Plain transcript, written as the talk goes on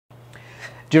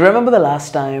Do you remember the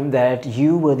last time that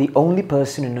you were the only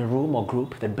person in a room or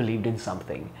group that believed in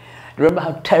something? Do you remember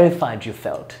how terrified you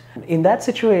felt? In that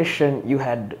situation, you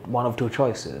had one of two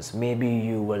choices. Maybe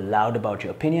you were loud about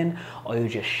your opinion, or you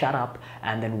just shut up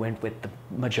and then went with the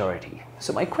majority.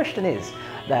 So my question is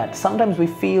that sometimes we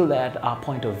feel that our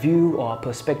point of view or our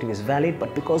perspective is valid,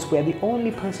 but because we're the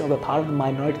only person or we're part of the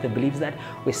minority that believes that,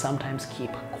 we sometimes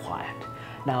keep quiet.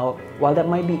 Now, while that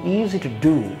might be easy to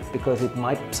do because it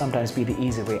might sometimes be the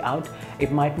easy way out,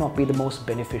 it might not be the most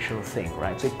beneficial thing,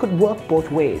 right? So it could work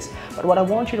both ways. But what I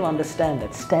want you to understand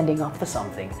that standing up for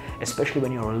something, especially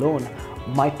when you're alone,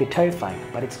 might be terrifying,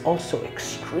 but it's also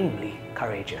extremely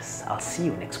courageous. I'll see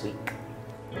you next week.